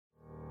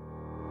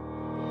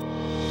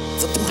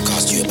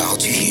you're about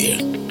to hear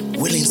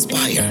will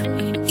inspire,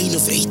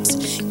 innovate,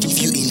 give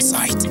you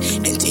insight,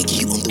 and take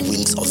you on the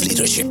wings of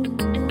leadership.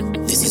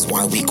 This is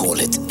why we call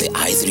it the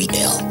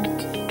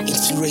I3L.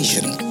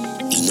 Inspiration,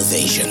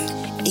 innovation,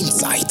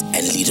 insight,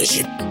 and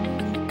leadership.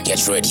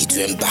 Get ready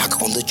to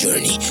embark on the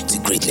journey to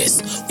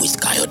greatness with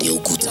Kayode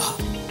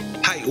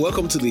Oguta. Hi,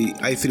 welcome to the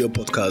I3L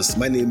podcast.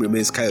 My name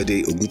remains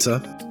Kayode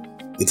Oguta.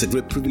 It's a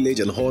great privilege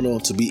and honor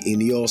to be in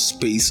your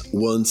space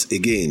once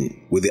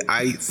again. With the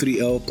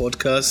I3L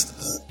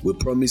podcast, we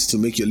promise to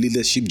make your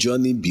leadership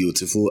journey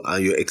beautiful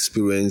and your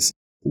experience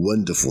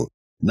wonderful.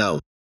 Now,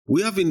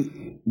 we have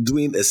been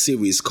doing a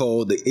series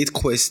called The 8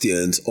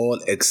 Questions All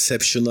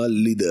Exceptional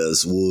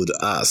Leaders Would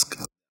Ask.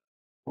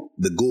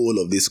 The goal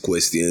of these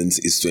questions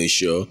is to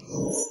ensure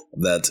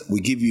that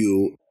we give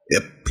you a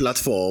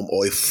platform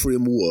or a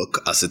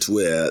framework, as it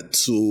were,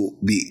 to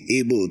be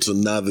able to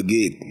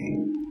navigate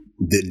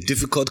the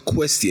difficult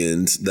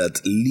questions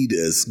that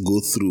leaders go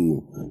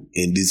through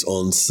in these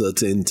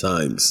uncertain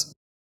times.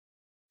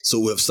 So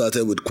we have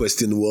started with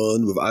question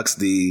 1. We've asked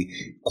the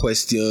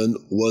question,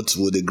 what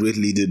would a great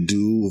leader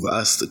do? We've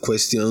asked the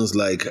questions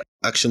like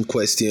action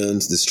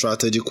questions, the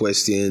strategy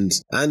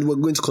questions, and we're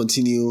going to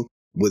continue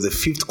with the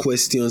 5th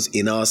questions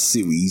in our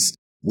series,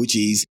 which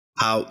is,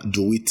 how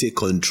do we take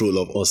control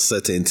of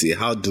uncertainty?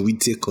 How do we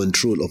take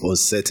control of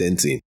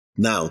uncertainty?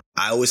 Now,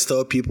 I always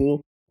tell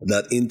people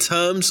that in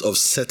terms of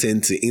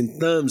certainty, in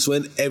terms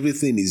when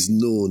everything is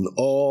known,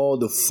 all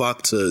the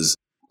factors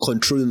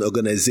controlling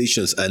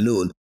organizations are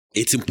known,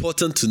 it's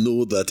important to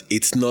know that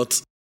it's not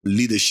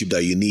leadership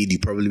that you need. You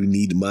probably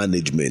need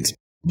management.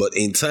 But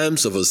in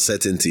terms of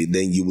uncertainty,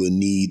 then you will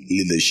need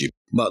leadership.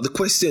 But the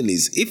question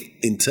is, if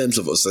in terms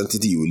of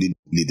uncertainty you will need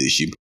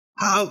leadership,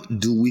 how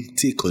do we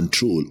take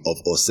control of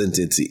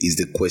uncertainty is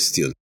the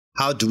question.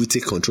 How do we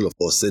take control of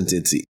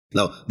uncertainty?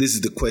 Now, this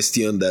is the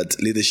question that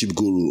leadership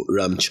guru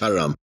Ram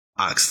Charan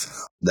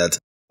asks, that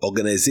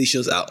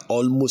organizations are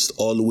almost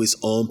always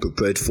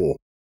unprepared for.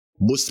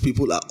 Most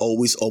people are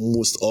always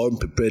almost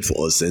unprepared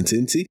for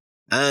uncertainty,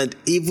 and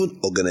even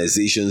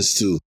organizations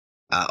too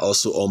are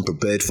also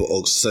unprepared for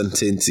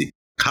uncertainty.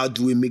 How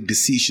do we make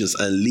decisions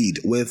and lead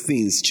when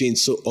things change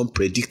so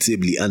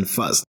unpredictably and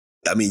fast?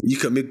 I mean, you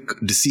can make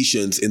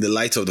decisions in the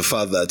light of the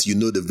fact that you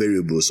know the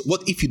variables.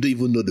 What if you don't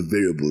even know the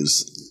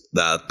variables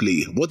that are at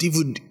play? What if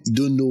you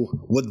don't know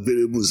what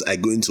variables are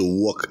going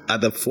to work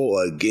either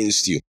for or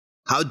against you?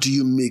 How do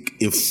you make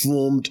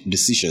informed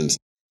decisions?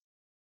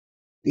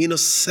 In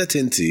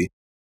uncertainty,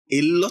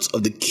 a lot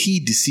of the key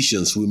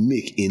decisions we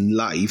make in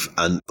life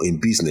and in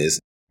business,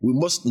 we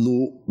must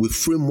know the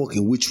framework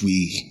in which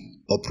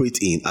we operate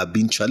in are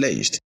being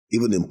challenged.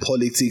 Even in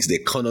politics, the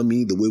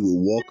economy, the way we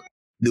work,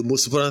 the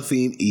most important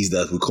thing is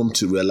that we come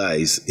to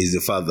realize is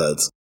the fact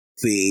that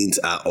things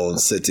are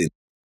uncertain.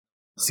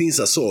 Things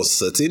are so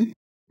uncertain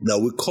that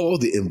we call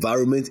the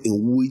environment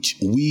in which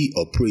we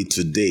operate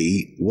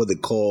today what they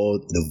call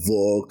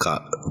the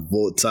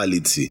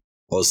volatility,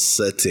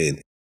 uncertain,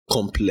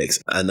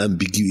 complex, and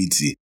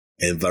ambiguity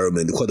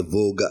environment. They call it the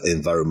vulgar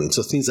environment.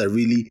 So things are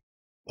really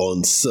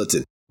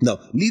uncertain. Now,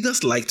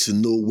 leaders like to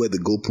know where the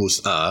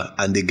goalposts are,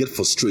 and they get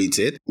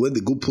frustrated when the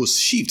goalpost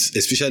shifts,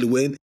 especially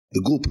when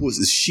the goalpost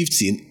is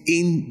shifting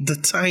in the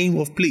time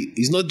of play.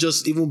 It's not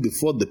just even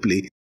before the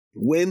play.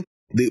 When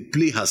the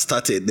play has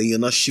started, then you're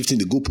not shifting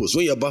the goalpost.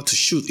 When you're about to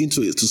shoot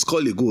into it to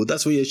score a goal,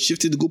 that's when you're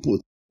shifting the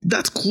goalpost.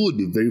 That could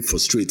be very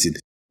frustrating.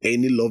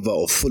 Any lover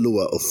or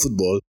follower of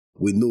football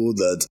will know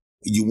that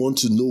you want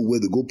to know where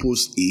the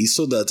goalpost is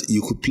so that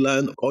you could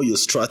plan all your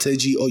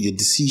strategy, all your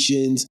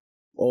decisions,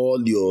 all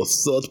your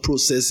thought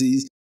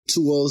processes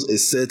towards a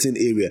certain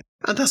area.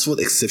 And that's what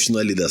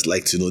exceptional leaders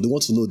like to know. They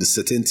want to know the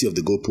certainty of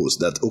the goalpost,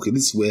 that, okay,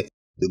 this is where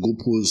the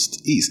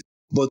goalpost is.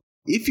 But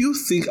if you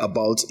think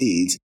about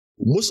it,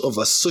 most of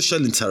our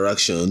social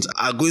interactions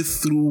are going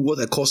through what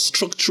I call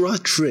structural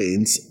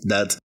trends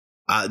that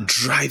are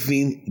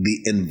driving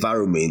the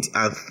environment,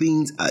 and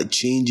things are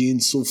changing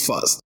so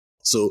fast.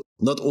 So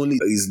not only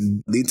is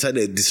the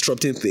internet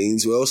disrupting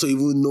things, we're also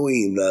even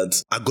knowing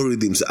that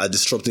algorithms are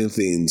disrupting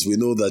things. We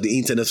know that the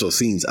Internet of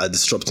Things are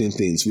disrupting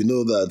things. We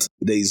know that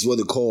there is what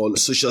they call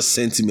social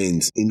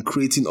sentiment in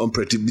creating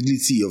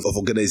unpredictability of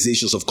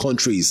organizations, of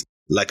countries,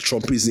 like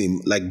Trumpism,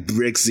 like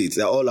Brexit.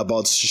 They're all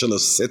about social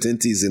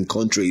uncertainties in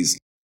countries.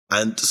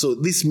 And so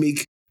this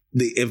makes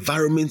the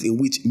environment in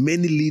which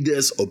many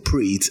leaders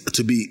operate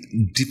to be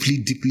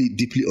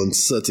deeply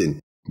uncertain.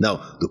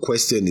 Now, the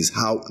question is,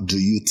 how do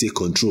you take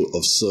control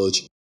of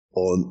such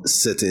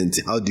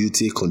uncertainty? How do you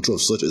take control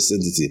of such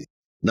uncertainty?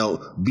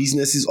 Now,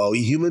 businesses or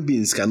human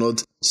beings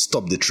cannot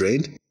stop the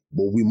trend,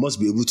 but we must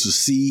be able to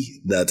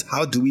see that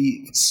how do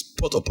we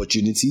spot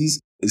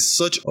opportunities in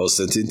such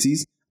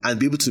uncertainties and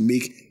be able to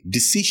make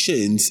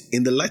decisions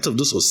in the light of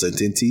those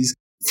uncertainties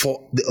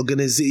for the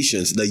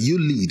organizations that you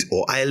lead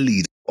or I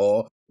lead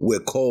or we're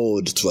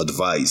called to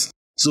advise.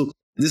 So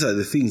these are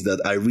the things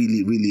that are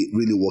really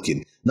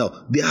working.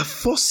 Now, there are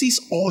forces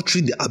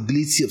altering the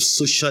ability of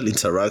social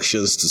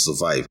interactions to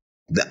survive.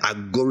 The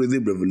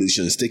algorithm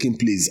revolution is taking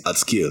place at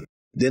scale.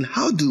 then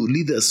how do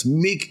leaders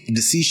make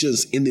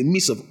decisions in the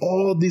midst of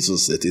all this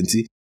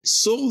uncertainty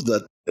so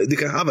that they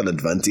can have an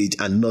advantage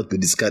and not be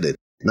discarded?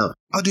 Now,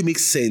 how do you make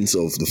sense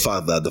of the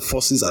fact that the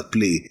forces at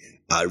play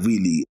are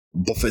really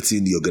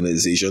buffeting the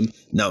organization?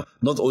 Now,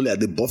 not only are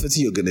they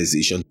buffeting the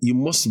organization, you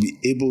must be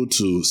able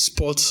to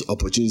spot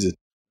opportunities.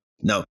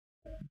 Now,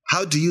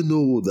 how do you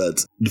know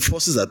that the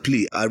forces at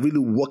play are really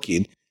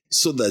working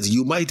so that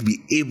you might be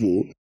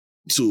able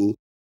to,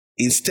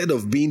 instead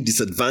of being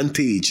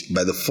disadvantaged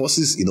by the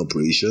forces in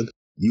operation,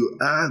 you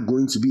are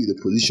going to be in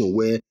a position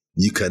where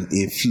you can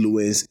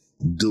influence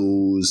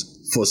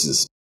those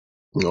forces?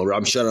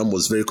 Ram Sharam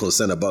was very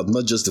concerned about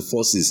not just the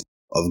forces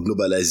of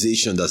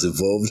globalization that's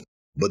evolved,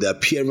 but the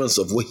appearance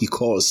of what he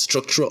calls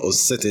structural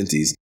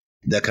uncertainties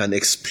that can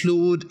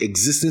explode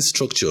existing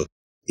structure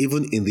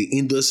even in the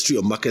industry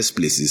or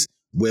marketplaces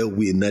where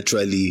we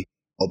naturally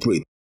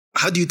operate.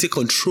 How do you take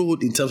control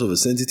in terms of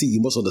uncertainty?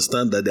 You must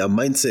understand that there are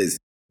mindsets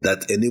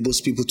that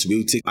enables people to be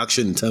able to take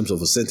action in terms of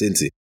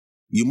uncertainty.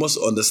 You must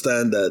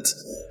understand that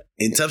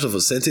in terms of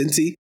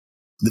uncertainty,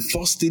 the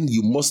first thing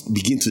you must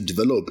begin to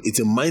develop is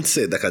a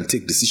mindset that can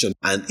take decision.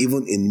 And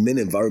even in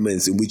many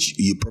environments in which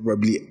you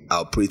probably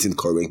are operating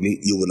currently,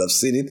 you will have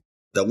seen it,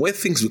 that when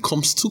things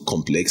becomes too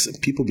complex,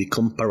 people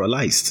become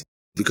paralyzed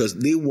because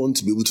they want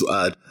to be able to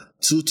add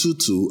 2, 2,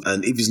 2.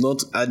 And if it's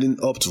not adding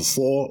up to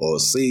 4 or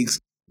 6,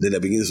 then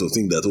they're beginning to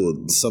think that,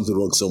 there's something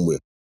wrong somewhere.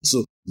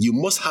 So you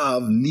must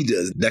have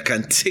leaders that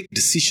can take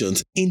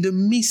decisions in the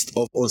midst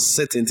of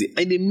uncertainty,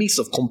 in the midst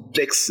of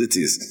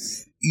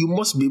complexities. You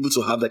must be able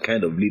to have that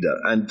kind of leader.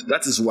 And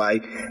that is why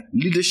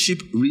leadership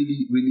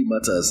really, really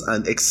matters.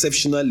 And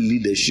exceptional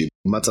leadership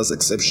matters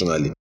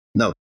exceptionally.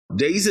 Now,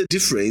 there is a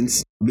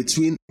difference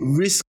between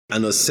risk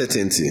and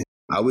uncertainty.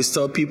 I always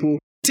tell people,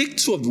 take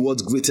two of the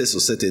world's greatest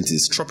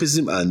uncertainties,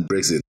 Trumpism and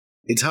Brexit.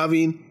 It's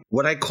having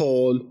what I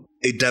call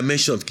a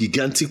dimension of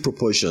gigantic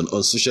proportion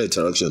on social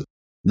interaction.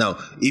 Now,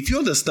 if you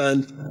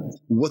understand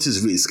what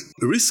is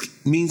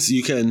risk means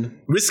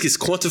risk is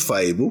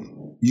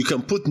quantifiable. You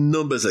can put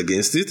numbers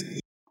against it.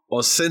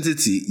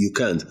 Uncertainty, you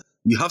can't.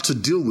 You have to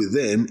deal with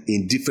them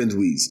in different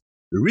ways.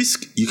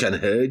 Risk, you can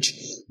hedge,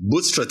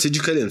 both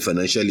strategically and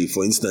financially.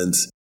 For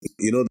instance,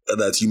 you know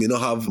that you may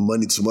not have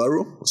money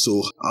tomorrow.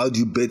 So how do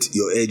you bet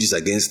your edges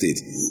against it?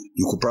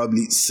 You could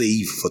probably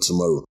save for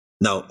tomorrow.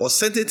 Now,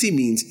 uncertainty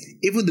means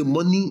even the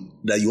money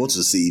that you want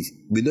to save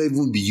may not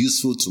even be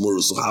useful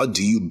tomorrow. So how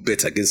do you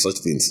bet against such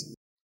things?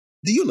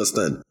 Do you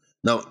understand?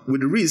 Now,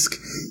 with risk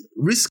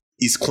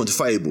is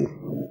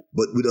quantifiable.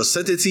 But with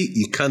uncertainty,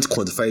 you can't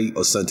quantify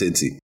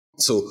uncertainty.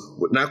 So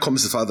now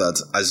comes the fact that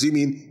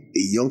assuming a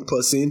young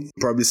person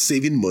probably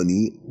saving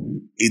money,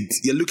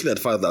 you're looking at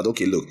the fact that,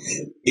 okay, look,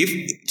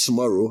 if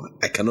tomorrow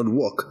I cannot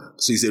work,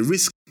 so it's a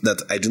risk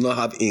that I do not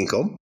have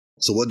income.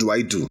 So what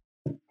do?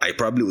 I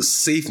probably will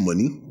save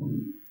money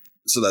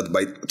so that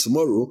by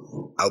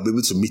tomorrow, I'll be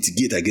able to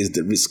mitigate against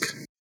the risk.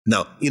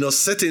 Now, in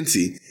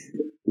uncertainty,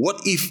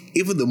 what if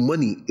even the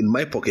money in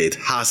my pocket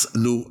has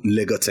no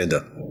legal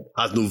tender,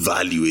 has no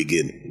value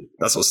again?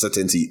 That's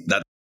uncertainty,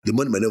 that the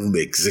money might never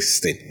be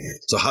existing.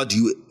 So how do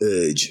you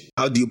urge?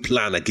 How do you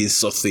plan against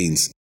such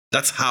things?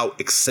 That's how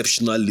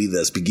exceptional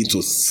leaders begin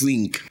to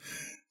think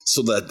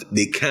so that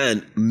they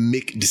can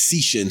make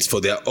decisions for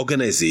their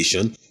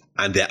organization,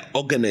 and their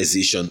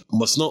organization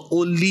must not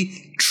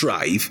only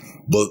thrive,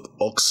 but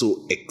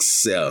also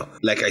excel.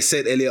 Like I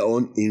said earlier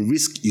on, in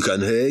risk, you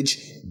can hedge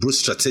both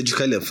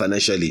strategically and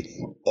financially.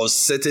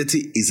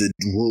 Uncertainty is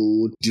a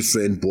whole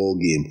different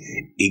ballgame.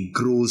 It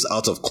grows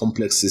out of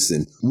complex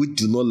systems. We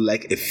do not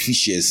like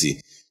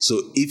efficiency.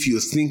 So if you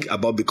think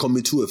about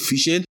becoming too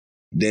efficient,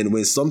 then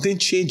when something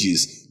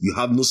changes, you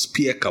have no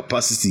spare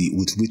capacity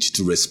with which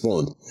to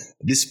respond.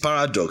 This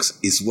paradox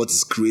is what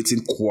is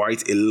creating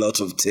quite a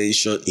lot of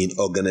tension in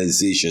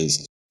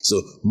organizations.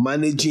 So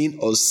managing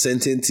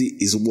uncertainty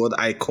is what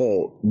I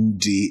call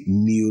the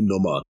new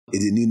normal.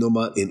 It's the new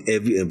normal in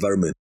every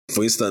environment.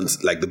 For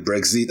instance, like the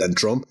Brexit and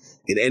Trump,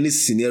 in any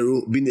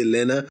scenario, being a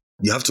learner,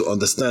 you have to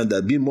understand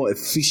that being more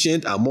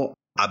efficient and more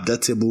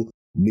adaptable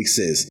makes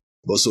sense.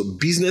 But so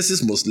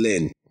businesses must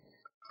learn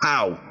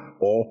how,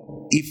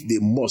 or if they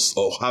must,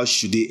 or how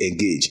should they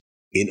engage.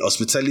 In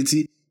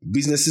hospitality,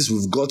 businesses,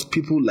 we've got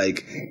people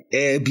like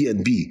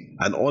Airbnb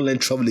and online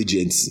travel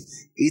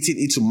agents eating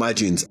into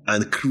margins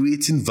and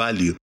creating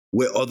value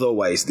where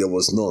otherwise there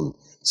was none.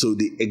 So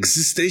the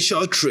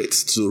existential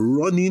threats to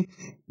running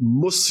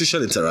most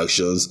social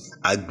interactions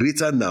are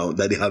greater now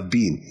than they have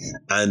been.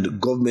 And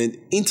government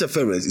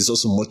interference is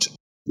also much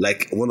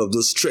like one of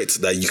those threats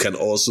that you can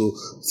also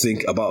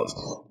think about.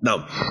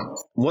 Now,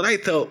 what I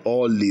tell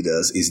all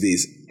leaders is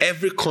this: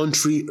 every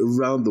country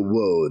around the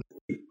world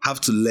have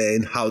to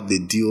learn how they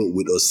deal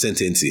with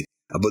uncertainty.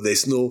 But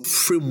there's no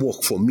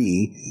framework for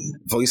me.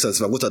 For instance,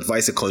 if I go to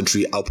advise a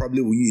country, I'll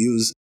probably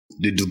use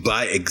the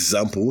Dubai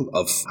example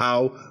of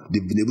how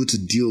they've been able to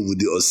deal with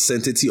the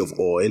uncertainty of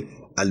oil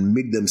and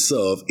make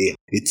themselves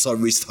a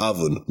tourist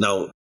haven.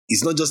 Now,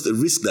 it's not just the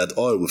risk that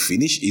oil will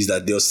finish, it's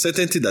that the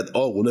uncertainty that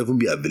oil will not even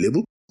be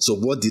available. So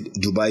what did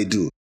Dubai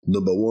do?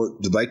 Number one,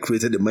 Dubai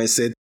created a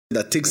mindset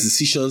that takes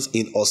decisions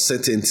in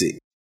uncertainty.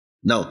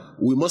 Now,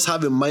 we must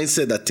have a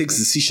mindset that takes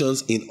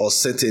decisions in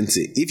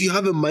uncertainty. If you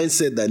have a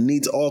mindset that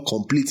needs all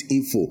complete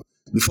info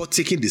before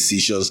taking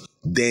decisions,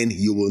 then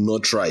you will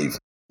not thrive.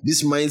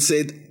 This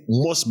mindset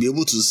must be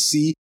able to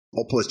see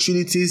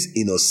opportunities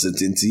in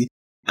uncertainty,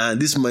 and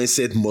this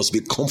mindset must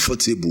be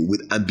comfortable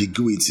with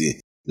ambiguity.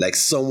 Like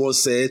someone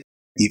said,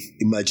 if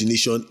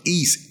imagination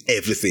is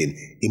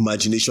everything,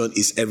 imagination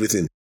is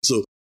everything.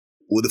 So,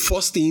 well, the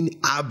first thing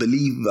I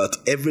believe that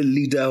every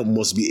leader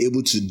must be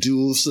able to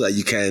do so that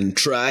you can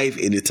thrive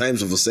in the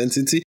times of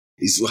uncertainty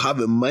is to have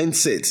a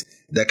mindset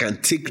that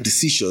can take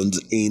decisions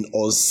in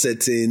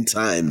uncertain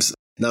times.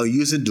 Now,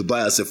 using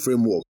Dubai as a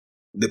framework,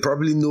 they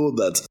probably know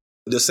that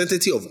the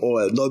uncertainty of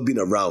oil not being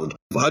around.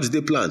 How did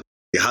they plan?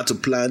 They had to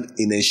plan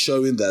in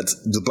ensuring that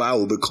Dubai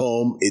will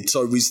become a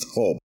tourist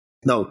hub.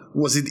 Now,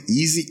 was it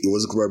easy? It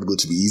wasn't probably going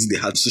to be easy.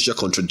 They had social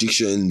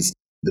contradictions.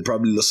 They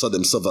probably saw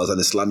themselves as an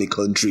Islamic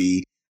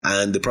country,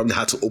 and they probably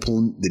had to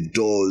open the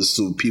doors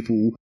to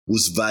people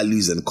whose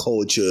values and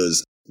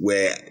cultures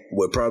were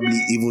probably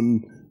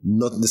even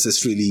not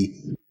necessarily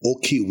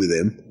okay with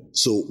them.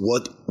 So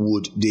what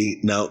would they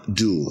now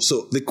do?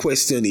 So the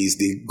question is,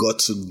 they got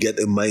to get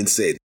a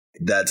mindset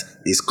that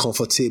is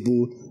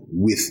comfortable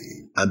with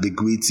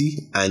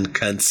ambiguity and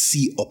can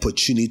see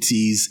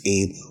opportunities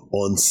in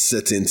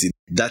uncertainty.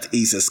 That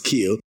is a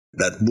skill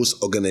that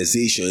most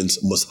organizations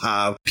must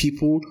have.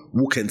 People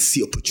who can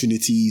see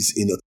opportunities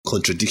in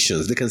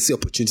contradictions. They can see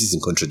opportunities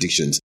in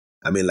contradictions.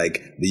 I mean, like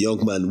the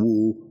young man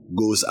who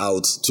goes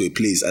out to a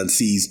place and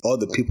sees all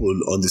the people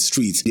on the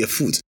street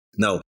barefoot.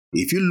 Now,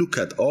 if you look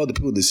at all the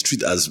people on the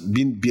street as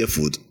being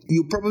barefoot,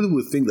 you probably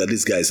will think that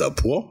these guys are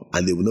poor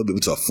and they will not be able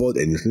to afford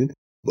anything.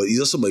 But it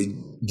also might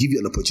give you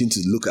an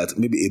opportunity to look at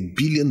maybe $1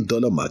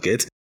 billion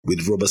market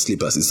with rubber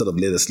slippers instead of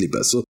leather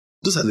slippers. So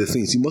those are the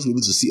things. You must be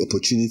able to see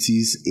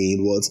opportunities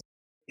in what?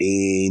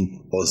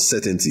 In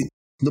uncertainty.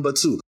 Number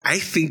two, I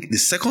think the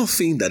second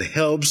thing that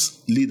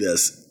helps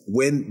leaders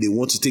when they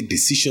want to take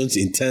decisions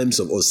in terms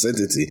of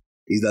uncertainty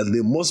is that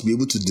they must be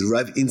able to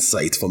derive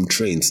insight from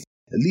trends.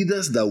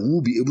 Leaders that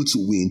will be able to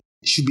win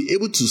should be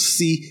able to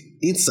see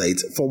insight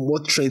from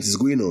what trend is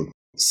going on.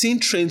 Seeing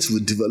trends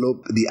will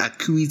develop the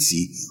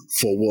acuity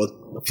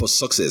for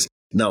success.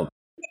 Now,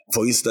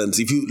 for instance,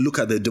 if you look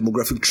at the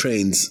demographic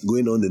trends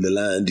going on in the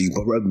land, you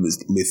probably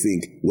may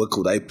think, what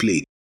could I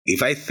play?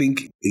 If I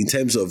think in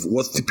terms of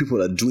what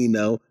people are doing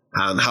now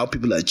and how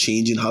people are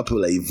changing, how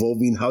people are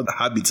evolving, how the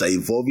habits are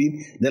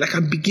evolving, then I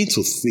can begin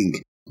to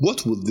think,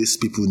 what would these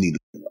people need?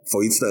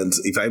 For instance,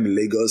 if I'm in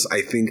Lagos,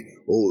 I think,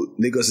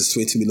 Lagos is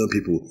 20 million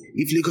people.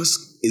 If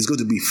Lagos is going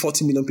to be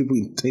 40 million people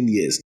in 10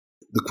 years,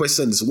 the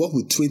question is, what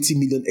would 20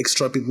 million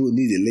extra people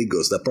need in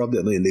Lagos that probably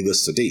are not in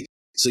Lagos today?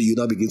 So you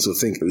now begin to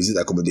think, is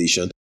it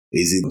accommodation?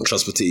 Is it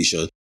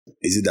transportation?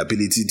 Is it the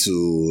ability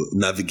to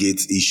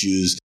navigate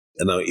issues?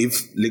 And now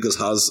if Lagos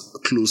has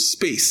closed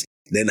space,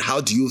 then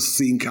how can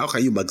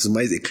you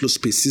maximize a closed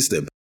space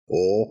system?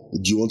 Or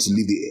do you want to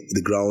leave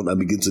the ground and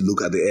begin to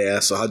look at the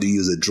air? So how do you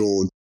use a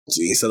drone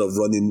to, instead of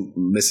running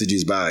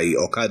messages by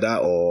Okada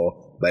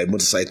or by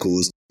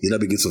motorcycles, you now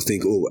begin to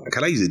think,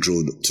 can I use a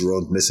drone to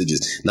run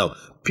messages? Now,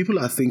 people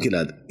are thinking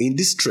that in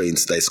this trend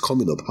that is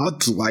coming up, how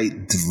do I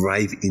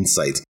derive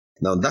insight?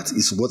 Now, that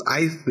is what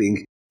I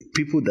think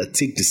people that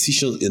take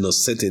decisions in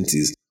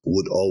uncertainties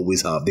would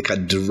always have. They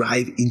can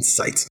derive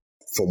insight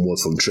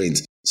from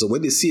trends. So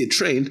when they see a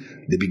trend,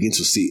 they begin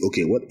to see,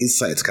 okay, what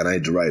insights can I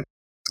derive?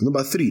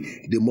 Number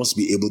three, they must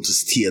be able to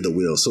steer the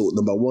wheel. So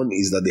number one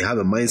is that they have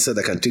a mindset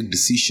that can take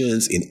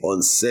decisions in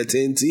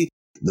uncertainty.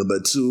 Number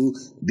two,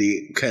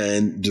 they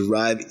can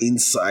derive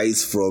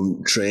insights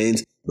from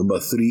trends. Number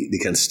three, they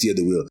can steer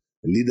the wheel.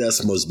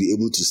 Leaders must be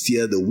able to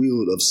steer the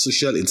wheel of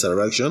social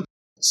interaction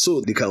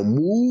so they can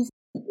move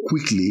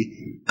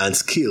quickly and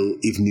scale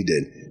if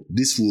needed.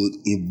 This would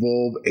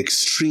involve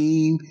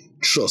extreme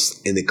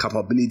trust in the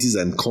capabilities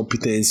and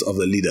competence of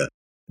the leader.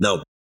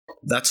 Now,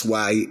 that's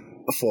why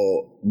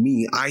for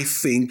me, I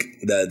think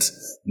that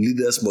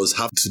leaders must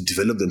have to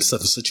develop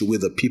themselves in such a way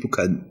that people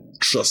can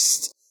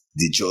trust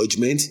the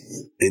judgment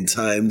in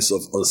times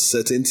of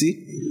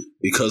uncertainty,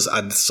 because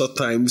at certain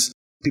times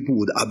people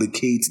would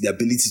abdicate the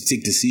ability to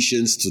take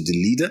decisions to the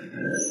leader.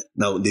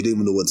 Now, they don't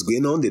even know what's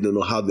going on. They don't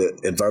know how the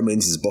environment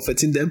is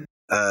buffeting them,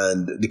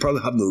 and they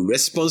probably have no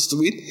response to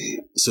it.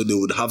 So they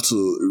would have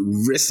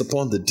to rest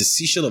upon the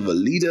decision of a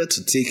leader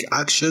to take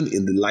action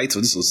in the light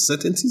of these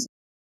uncertainties.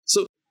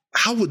 So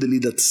how would the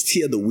leader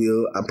steer the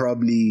wheel and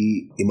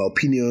probably, in my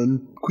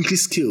opinion, quickly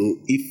scale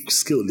if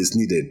scale is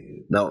needed?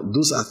 Now,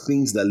 those are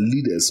things that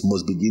leaders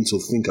must begin to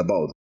think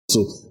about.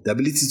 So the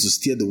ability to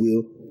steer the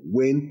wheel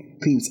when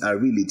things are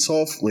really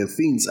tough, when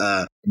things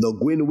are not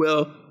going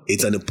well,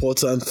 it's an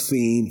important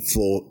thing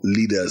for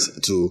leaders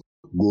to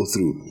go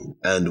through.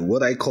 And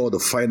what I call the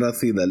final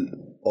thing that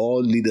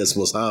all leaders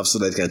must have so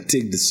that they can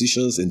take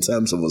decisions in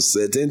terms of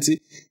uncertainty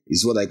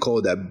is what I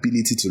call the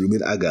ability to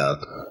remain agile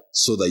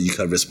so that you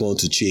can respond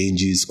to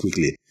changes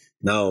quickly.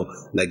 Now,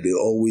 like they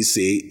always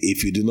say,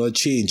 if you do not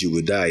change, you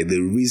will die. The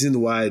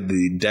reason why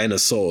the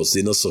dinosaurs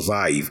did not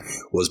survive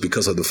was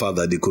because of the fact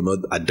that they could not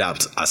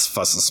adapt as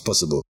fast as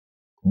possible.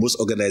 Most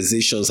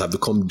organizations have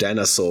become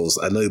dinosaurs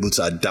and not able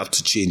to adapt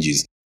to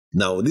changes.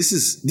 Now, this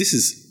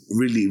is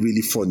really,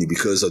 really funny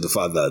because of the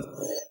fact that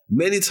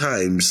many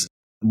times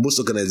most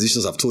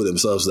organizations have told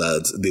themselves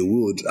that they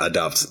would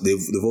adapt. They've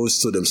always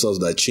told themselves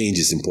that change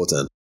is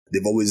important.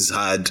 They've always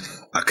had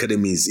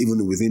academies,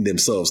 even within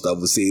themselves, that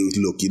will say,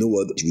 look, you know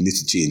what, we need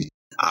to change.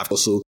 I've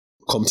also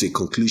come to a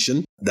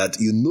conclusion that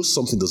you know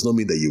something does not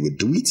mean that you will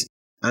do it.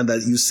 And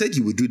that you said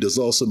you would do it does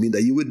also mean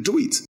that you will do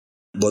it.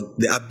 But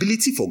the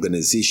ability for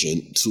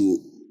organization to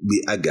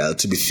be agile,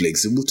 to be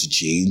flexible, to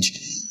change,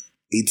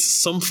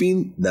 it's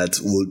something that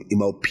would, in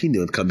my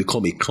opinion, can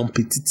become a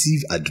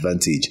competitive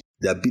advantage.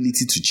 The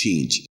ability to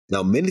change.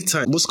 Now, many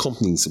times, most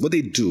companies, what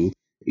they do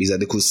is that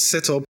they could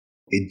set up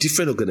a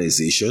different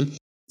organization,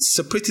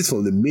 separate it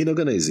from the main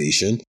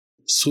organization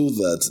so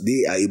that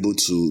they are able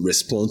to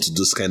respond to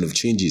those kind of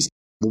changes.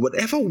 But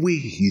whatever way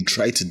you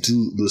try to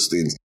do those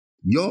things,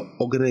 your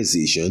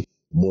organization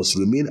must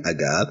remain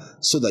agile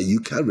so that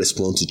you can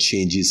respond to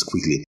changes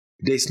quickly.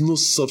 There's no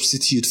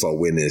substitute for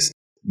awareness.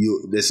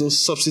 There's no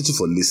substitute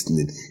for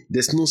listening.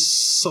 There's no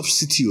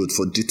substitute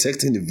for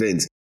detecting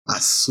events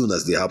as soon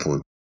as they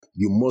happen.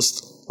 You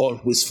must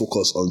always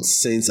focus on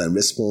sense and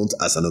response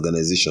as an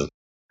organization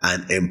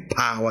and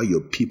empower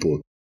your people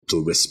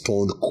to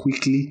respond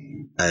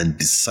quickly and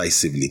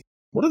decisively.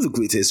 One of the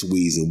greatest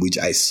ways in which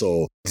I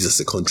saw this as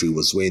a country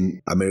was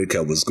when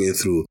America was going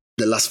through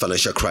the last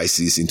financial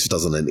crisis in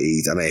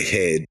 2008, and I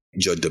heard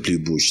George W.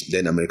 Bush,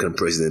 then American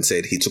president,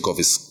 said he took off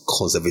his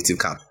conservative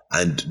cap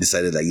and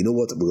decided that, you know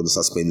what, we're going to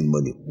start spending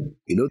money.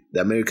 You know,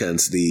 the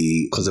Americans,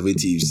 the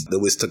conservatives, they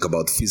always talk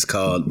about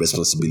fiscal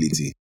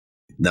responsibility.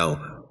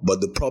 Now,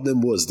 but the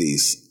problem was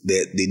this,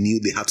 that they knew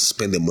they had to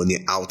spend the money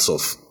out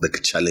of the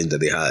challenge that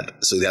they had.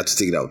 So they had to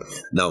take it out.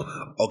 Now,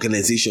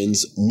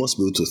 organizations must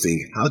be able to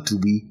think, how do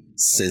we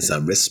sense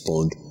and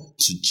respond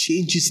to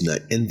changes in our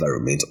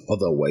environment?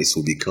 Otherwise,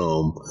 we'll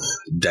become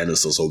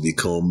dinosaurs or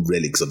become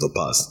relics of the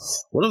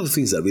past. One of the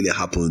things that really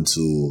happened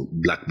to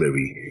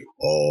BlackBerry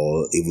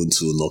or even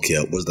to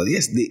Nokia was that,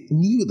 yes, they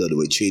knew that there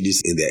were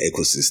changes in their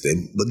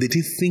ecosystem, but they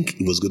didn't think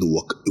it was going to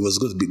work. It was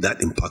going to be that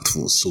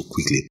impactful so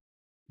quickly.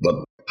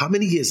 But how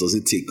many years does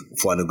it take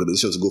for an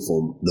organization to go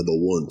from number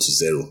 1 to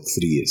 0?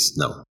 3 years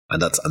now.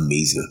 And that's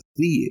amazing.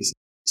 3 years.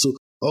 So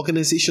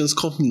organizations,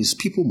 companies,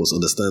 people must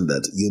understand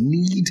that you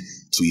need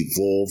to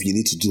evolve. You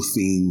need to do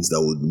things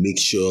that would make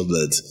sure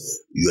that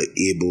you are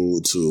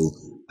able to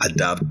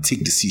adapt,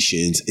 take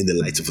decisions in the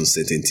light of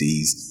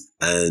uncertainties.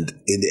 And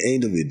in the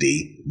end of the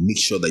day, make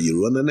sure that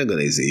you run an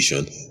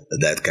organization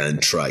that can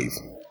thrive.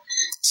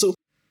 So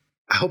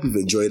I hope you've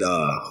enjoyed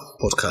our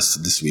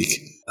podcast this week.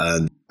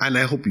 And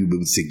I hope you'll be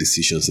able to take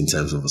decisions in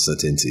terms of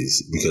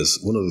uncertainties, because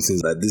one of the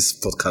things that this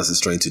podcast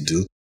is trying to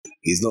do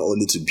is not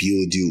only to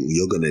build you in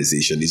your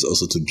organization, it's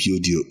also to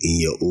build you in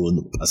your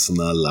own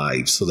personal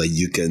life so that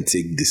you can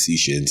take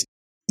decisions.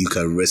 You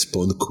can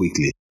respond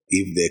quickly.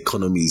 If the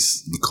economy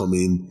is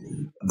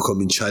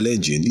becoming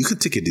challenging, you can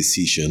take a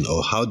decision,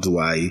 or how do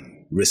I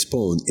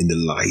respond in the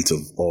light of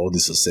all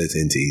these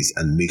uncertainties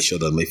and make sure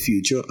that my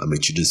future and my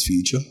children's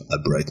future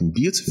are bright and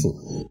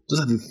beautiful. Those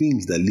are the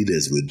things that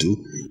leaders will do,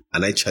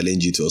 and I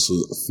challenge you to also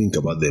think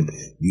about them.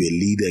 You're a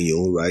leader in your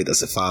own right.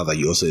 As a father,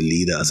 you're also a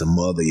leader. As a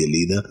mother, you're a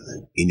leader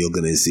in your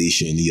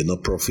organization. You're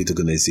not profit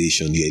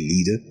organization, you're a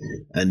leader,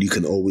 and you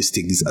can always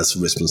take this as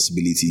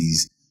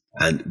responsibilities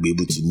and be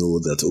able to know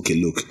that, okay,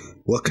 look,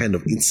 what kind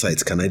of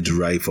insights can I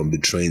derive from the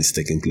trends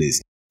taking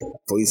place?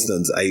 For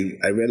instance,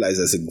 I realize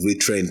there's a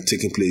great trend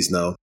taking place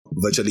now.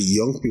 Virtually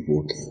young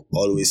people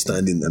always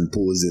standing and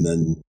posing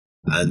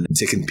and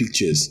taking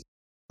pictures.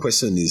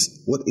 Question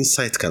is, what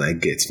insight can I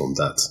get from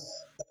that?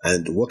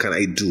 And what can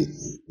I do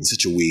in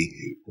such a way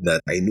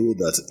that I know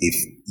that if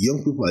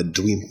young people are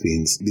doing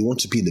things, they want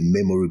to be in the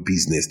memory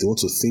business. They want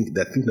to think,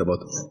 they're thinking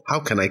about,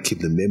 how can I keep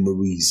the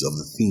memories of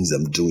the things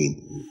I'm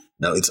doing?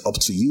 Now it's up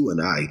to you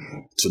and I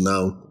to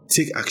now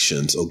take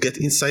actions or get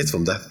insights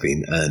from that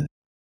thing and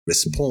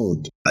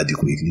respond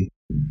adequately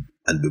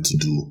and be able to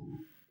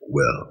do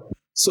well.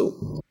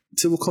 So,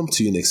 till we'll come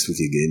to you next week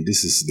again,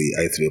 this is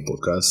the I3L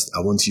podcast.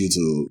 I want you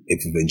to,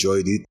 if you've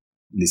enjoyed it,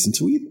 listen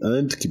to it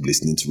and keep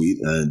listening to it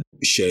and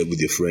share it with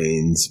your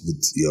friends,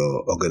 with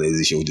your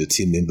organization, with your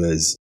team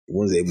members.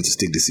 Once they're able to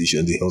take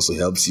decisions, it also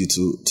helps you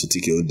to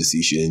take your own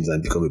decisions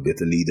and become a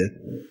better leader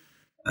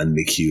and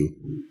make you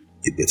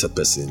a better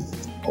person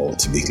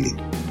ultimately.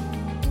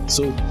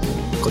 So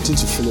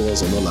continue to follow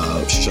us on all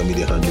our social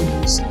media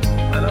handles,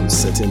 and I'm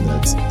certain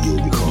that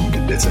you'll become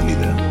a better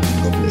leader.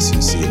 God bless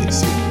you. See you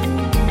next week.